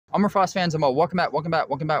SuperCard fans, welcome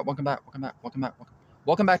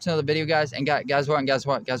back to another video, guys. And guys, what? And guys,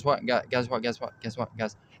 what? Guys, what? Guys,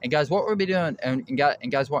 and guys, what we're gonna be doing, and guys,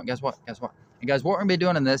 what? And guys, what we're gonna be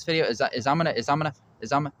doing in this video is I'm gonna be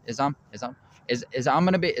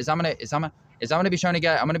showing you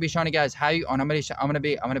guys. I'm gonna be showing you guys how you. I'm gonna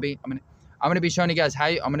be showing you guys how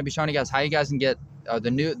you guys can get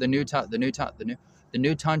the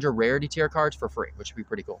new Tundra rarity tier cards for free, which would be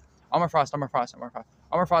pretty cool.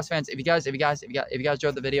 SuperCard fans, if you guys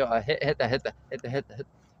enjoyed the video, hit the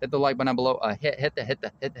like button down below. Hit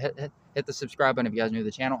the subscribe button if you guys are new to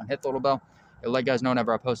the channel, and hit the little bell. It'll let you guys know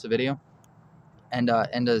whenever I post a video. And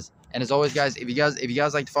as always, guys, if you guys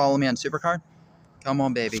like to follow me on SuperCard, come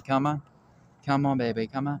on, baby, come on, baby,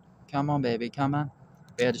 come on. But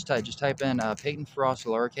yeah, just type in PaytonFrost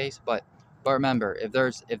lowercase, but remember, if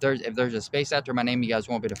there's a space after my name, you guys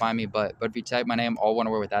won't be able to find me. But if you type my name all one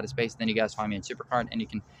word without a space, then you guys find me in SuperCard, and you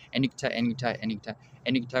can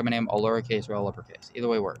type my name all lowercase or all uppercase. Either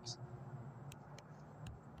way works.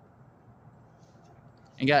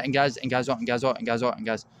 And guys,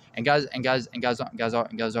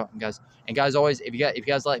 always, if you guys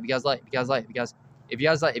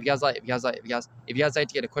like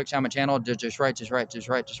to get a quick shout on my channel, just write me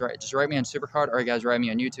on SuperCard, or you guys write me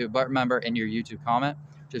on YouTube. But remember, in your YouTube comment,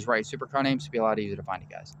 just write SuperCard names to be a lot easier to find you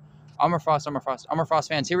guys. SuperCard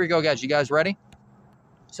fans, here we go, guys. You guys ready?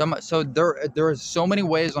 So there are so many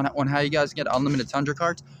ways on how you guys get unlimited Tundra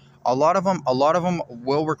cards. A lot of them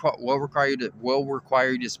will require you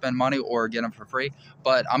to spend money or get them for free.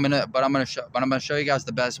 But I'm gonna show you guys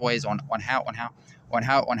the best ways on how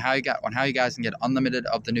you guys can get unlimited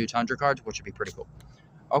of the new Tundra cards, which would be pretty cool.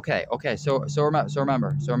 Okay. So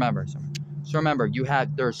remember,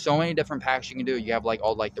 there's so many different packs you can do. You have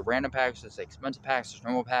all the random packs, there's expensive packs, there's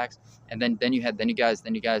normal packs, and then you guys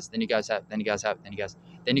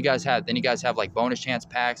have like bonus chance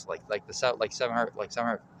packs, like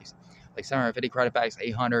 750 credit packs,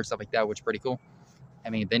 800, stuff like that, which is pretty cool. I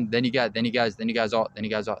mean, then you guys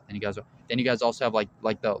also have like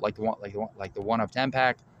the 1 of 10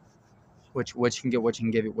 pack, which can give you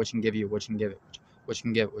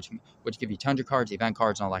Tundra cards, event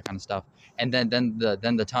cards, and all that kind of stuff. And then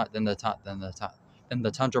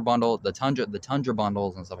the Tundra bundle, the Tundra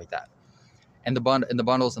bundles and stuff like that. And the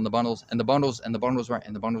bundles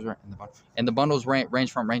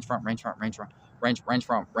range from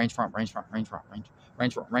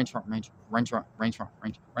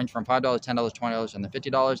 $5 to $10, $20, and then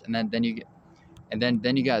 $50, and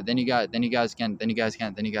then you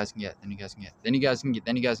guys can get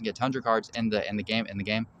Tundra cards in the game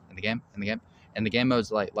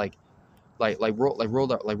modes like rule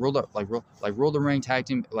the ring, tag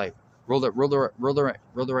team, rule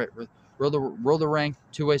the ring,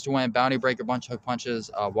 2 ways to win, bounty breaker, bunch hook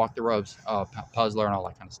punches, walk the ropes, puzzler, and all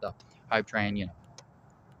that kind of stuff, hype train, you know.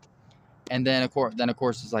 And then of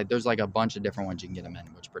course it's there's a bunch of different ones you can get them in,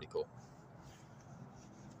 which is pretty cool.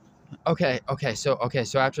 Okay. So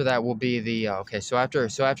after that will be the So after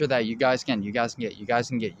that, you guys can get the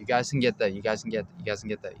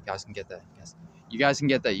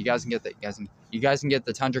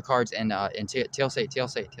Tundra cards in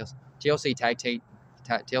TLC tag team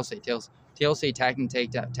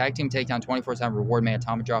takedown, 24/7 reward man,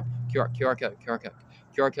 atomic drop,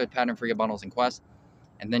 QR code pattern for your bundles and quests,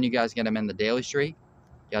 and then you guys get them in the daily streak.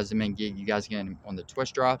 You guys get them on the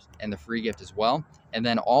Twitch drops and the free gift as well. And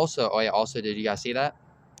then also, did you guys see that?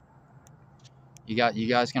 You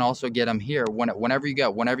guys can also get them here whenever you guys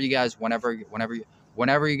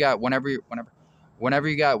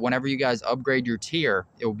upgrade your tier,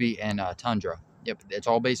 it will be in Tundra. Yep, it's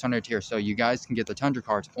all based on their tier, so you guys can get the Tundra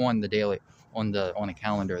cards on the daily, on the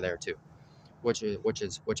calendar there too, which is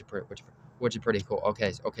pretty cool.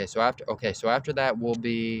 Okay. So after that will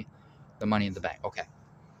be the Money in the Bank. Okay,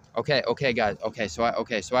 guys. So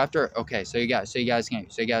you guys can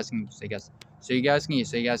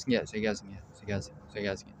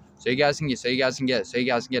get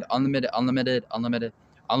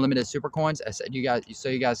unlimited super coins. I said you guys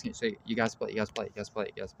play. You guys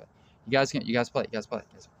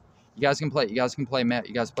can play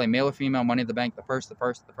male or female Money in the Bank. The first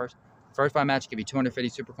 5 match give you 250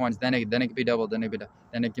 super coins. Then it can be doubled. Then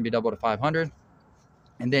it can be doubled to 500.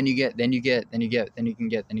 And then you also get Then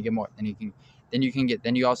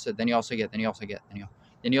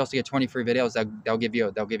you also get 20 free videos. They'll give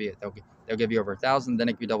you over 1,000. Then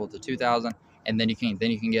it can be doubled to 2,000, and then you can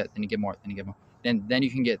get more. Then you can get more. Then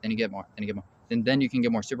you can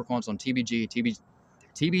get more super coins on TBG,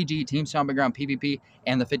 Team Stomping Ground, PvP,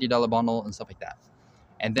 and the $50 bundle and stuff like that.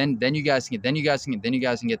 And then you guys can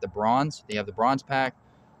get the bronze. They have the bronze pack.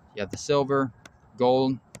 You have the silver,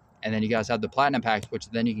 gold, and then you guys have the platinum packs, which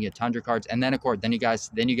then you can get Tundra cards. And then of course, then you guys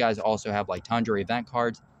also have like Tundra event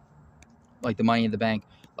cards, like the Money in the Bank,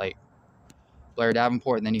 like Blair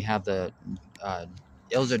Davenport. And then you have the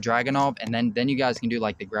Ilza Dragunov, and then you guys can do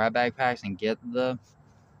like the grab bag packs and get the.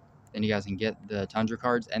 Then you guys can get the Tundra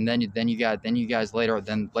cards, and then you guys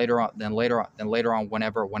later on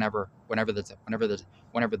whenever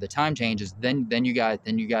the time changes, then you guys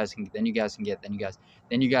can get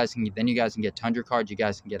Tundra cards. You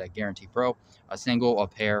guys can get a Guarantee Pro, a single, a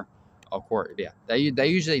pair, a quarter. Yeah, they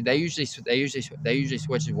usually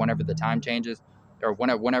switch whenever the time changes, or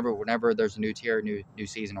whenever there's a new tier, new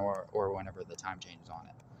season, or whenever the time changes on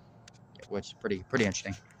it, which is pretty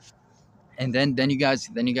interesting. And then you guys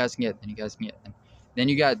can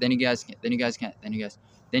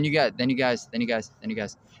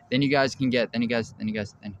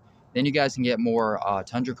get more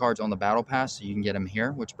Tundra cards on the battle pass, so you can get them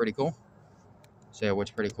here, which is pretty cool. So which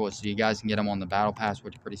is pretty cool. So you guys can get them on the battle pass,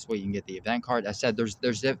 which is pretty sweet. You can get the event card. I said there's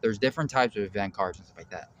different types of event cards and stuff like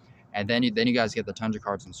that. And then you guys get the Tundra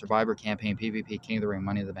cards in Survivor, Campaign, PvP, King of the Ring,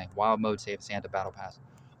 Money in the Bank, Wild Mode, Save Santa, Battle Pass,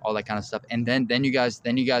 all that kind of stuff. And then you guys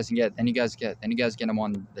get them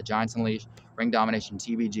on the Giants Unleashed, Ring Domination,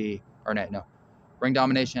 TBG, or no, Ring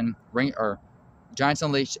Domination, Giants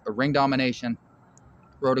Unleashed, Ring Domination,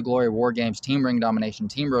 Road to Glory, War Games, Team Ring Domination,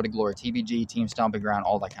 Team Road to Glory, TBG, Team Stomping Ground,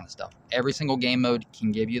 all that kind of stuff. Every single game mode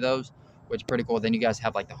can give you those, which is pretty cool. Then you guys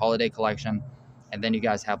have like the Holiday Collection, and then you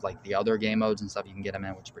guys have like the other game modes and stuff you can get them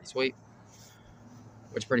in, which is pretty sweet.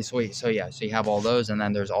 So yeah, so you have all those, and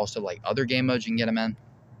then there's also like other game modes you can get them in.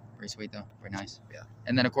 Pretty sweet though, pretty nice. Yeah.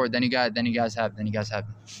 And then of course, then you guys have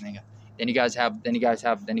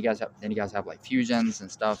like fusions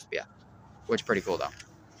and stuff. Yeah, which is pretty cool though.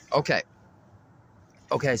 Okay.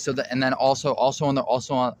 So and then also on their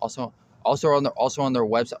website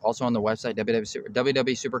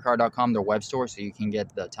www.supercard.com, their web store, so you can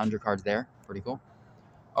get the Tundra cards there. Pretty cool.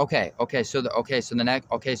 So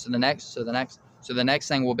the next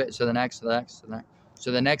thing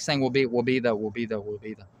will be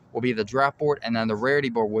the draft board, and then the rarity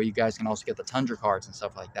board, where you guys can also get the Tundra cards and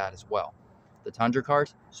stuff like that as well. The Tundra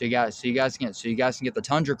cards. So you guys can get the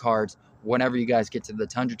Tundra cards whenever you guys get to the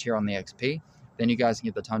Tundra tier on the XP. Then you guys can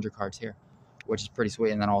get the Tundra cards here, which is pretty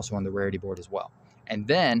sweet, and then also on the rarity board as well. And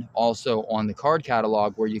then also on the card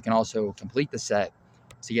catalog, where you can also complete the set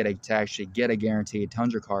to actually get a guaranteed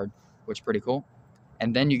Tundra card, which is pretty cool.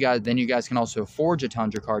 And then you guys can also forge a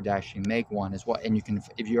Tundra card to actually make one as well. And you can,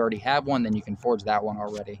 if you already have one, then you can forge that one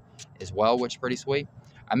already as well, which is pretty sweet.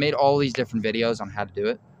 I made all these different videos on how to do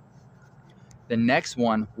it. The next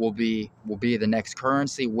one will be the next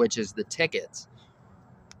currency, which is the tickets.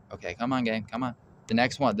 Okay, come on, game, come on. The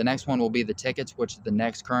next one will be the tickets, which is the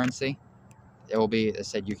next currency. It will be, I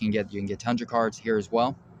said, you can get Tundra cards here as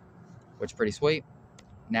well, which is pretty sweet.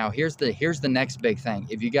 Now here's the next big thing.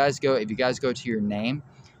 If you guys go to your name,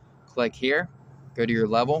 click here, go to your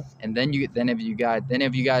level, and then if you guys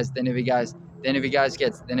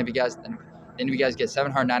get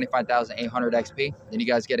 795,800 XP, then you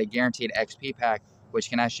guys get a guaranteed XP pack, which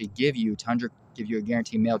can actually give you a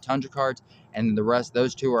guaranteed male Tundra cards, and the rest,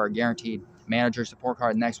 those two are a guaranteed manager support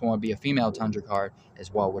card. The next one would be a female Tundra card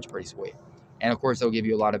as well, which is pretty sweet. And of course, they'll give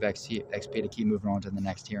you a lot of XP to keep moving on to the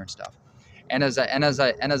next tier and stuff. And as I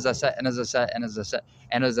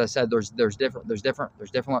said, there's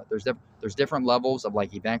different levels of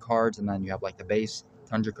like event cards, and then you have like the base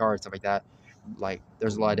Tundra cards, stuff like that. Like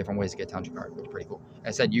there's a lot of different ways to get Tundra cards, which is pretty cool.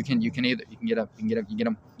 I said you can get them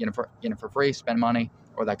for free, spend money,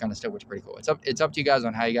 or that kind of stuff, which is pretty cool. It's up to you guys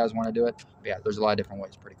on how you guys want to do it. But yeah, there's a lot of different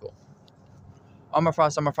ways. Pretty cool.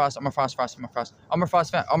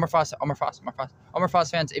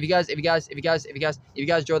 Frost fans. If you guys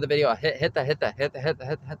enjoyed the video, hit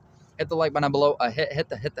the like button below. Hit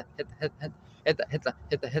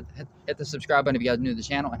the subscribe button if you guys are new to the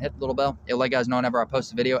channel, and hit the little bell. It'll let you guys know whenever I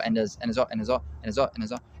post a video. And as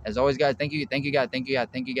always, guys, thank you guys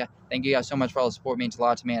so much for all the support. It means a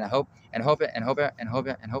lot to me, and I hope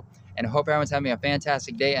everyone's having a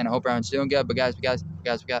fantastic day, and I hope everyone's doing good. But guys,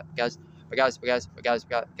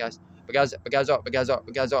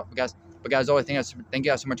 always thank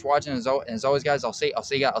you guys so much for watching. And as always, guys, I'll see you on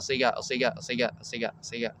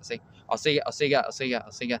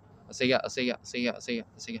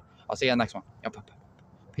the next one.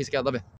 Peace, God, love you.